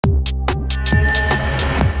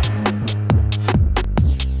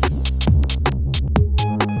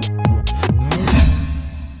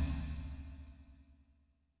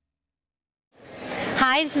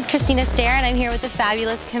Hi, this is Christina Stair, and I'm here with the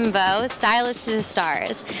fabulous Kimbo, stylist to the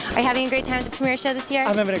stars. Are you having a great time at the premiere show this year?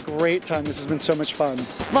 I'm having a great time. This has been so much fun.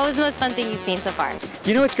 What was the most fun thing you've seen so far?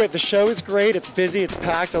 You know, it's great. The show is great. It's busy. It's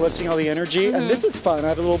packed. I love seeing all the energy. And this is fun. I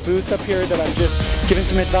have a little booth up here that I'm just giving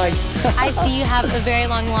some advice. I see you have a very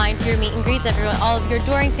long line for your meet and greets. Everyone, all of your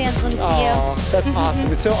adoring fans want to see Oh, you. that's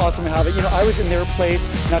awesome. It's so awesome to have it. You know, I was in their place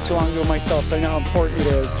not too long ago myself, so I know how important it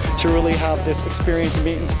is to really have this experience and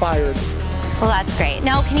be inspired. Well, that's great.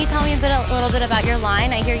 Now, can you tell me a little bit about your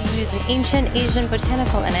line? I hear you use an ancient Asian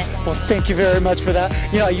botanical in it. Well, thank you very much for that.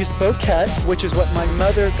 You know, I used bouquet, which is what my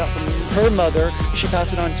mother got from her mother. She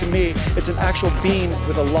passed it on to me. It's an actual bean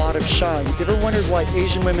with a lot of shine. If you ever wondered why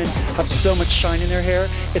Asian women have so much shine in their hair,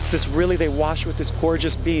 it's this really, they wash with this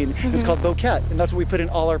gorgeous bean. It's called bouquet, and that's what we put in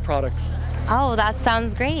all our products. Oh, that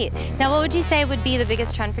sounds great. Now, what would you say would be the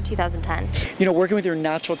biggest trend for 2010? You know, working with your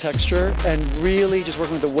natural texture and really just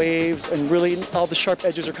working with the waves and really all the sharp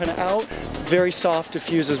edges are kind of out. Very soft,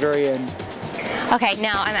 diffuse is very in. Okay,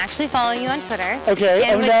 now I'm actually following you on Twitter. Okay,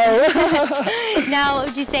 oh no. Now,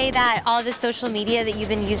 would you say that all this social media that you've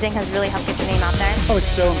been using has really helped get your name out there? Oh,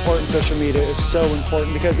 it's so important. Social media is so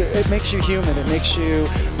important because it makes you human. It makes you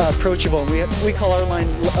approachable. We call our line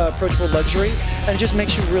approachable luxury, and it just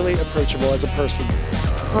makes you really approachable as a person.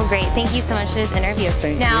 Well, great. Thank you so much for this interview.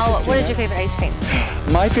 Thank you, now, Christina. what is your favorite ice cream?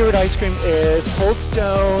 My favorite ice cream is Cold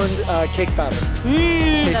Stoned cake batter.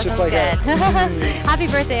 Tastes just like that. Happy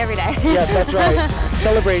birthday every day. Yes, that's right.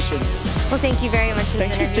 Celebration. Well, thank you very much for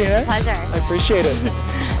this interview. Christina. It's a pleasure. I appreciate it.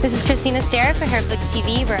 This is Christina Stair for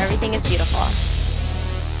HairFlixTV, where everything is beautiful.